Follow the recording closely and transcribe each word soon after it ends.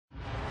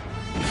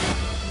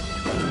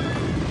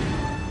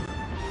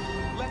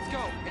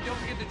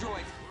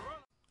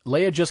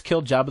Leia just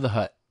killed Jabba the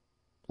Hutt.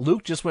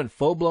 Luke just went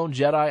full-blown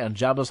Jedi on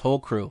Jabba's whole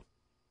crew.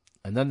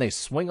 And then they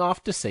swing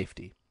off to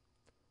safety.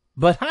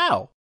 But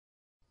how?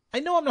 I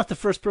know I'm not the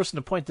first person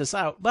to point this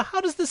out, but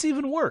how does this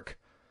even work?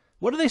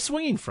 What are they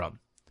swinging from?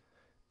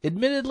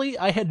 Admittedly,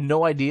 I had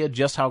no idea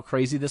just how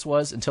crazy this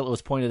was until it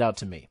was pointed out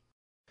to me.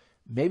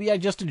 Maybe I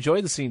just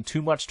enjoy the scene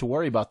too much to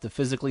worry about the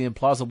physically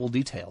implausible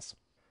details.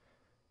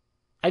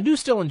 I do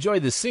still enjoy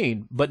this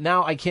scene, but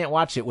now I can't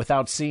watch it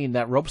without seeing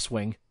that rope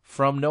swing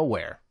from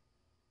nowhere.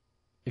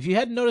 If you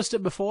hadn't noticed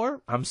it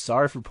before, I'm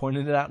sorry for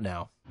pointing it out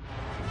now.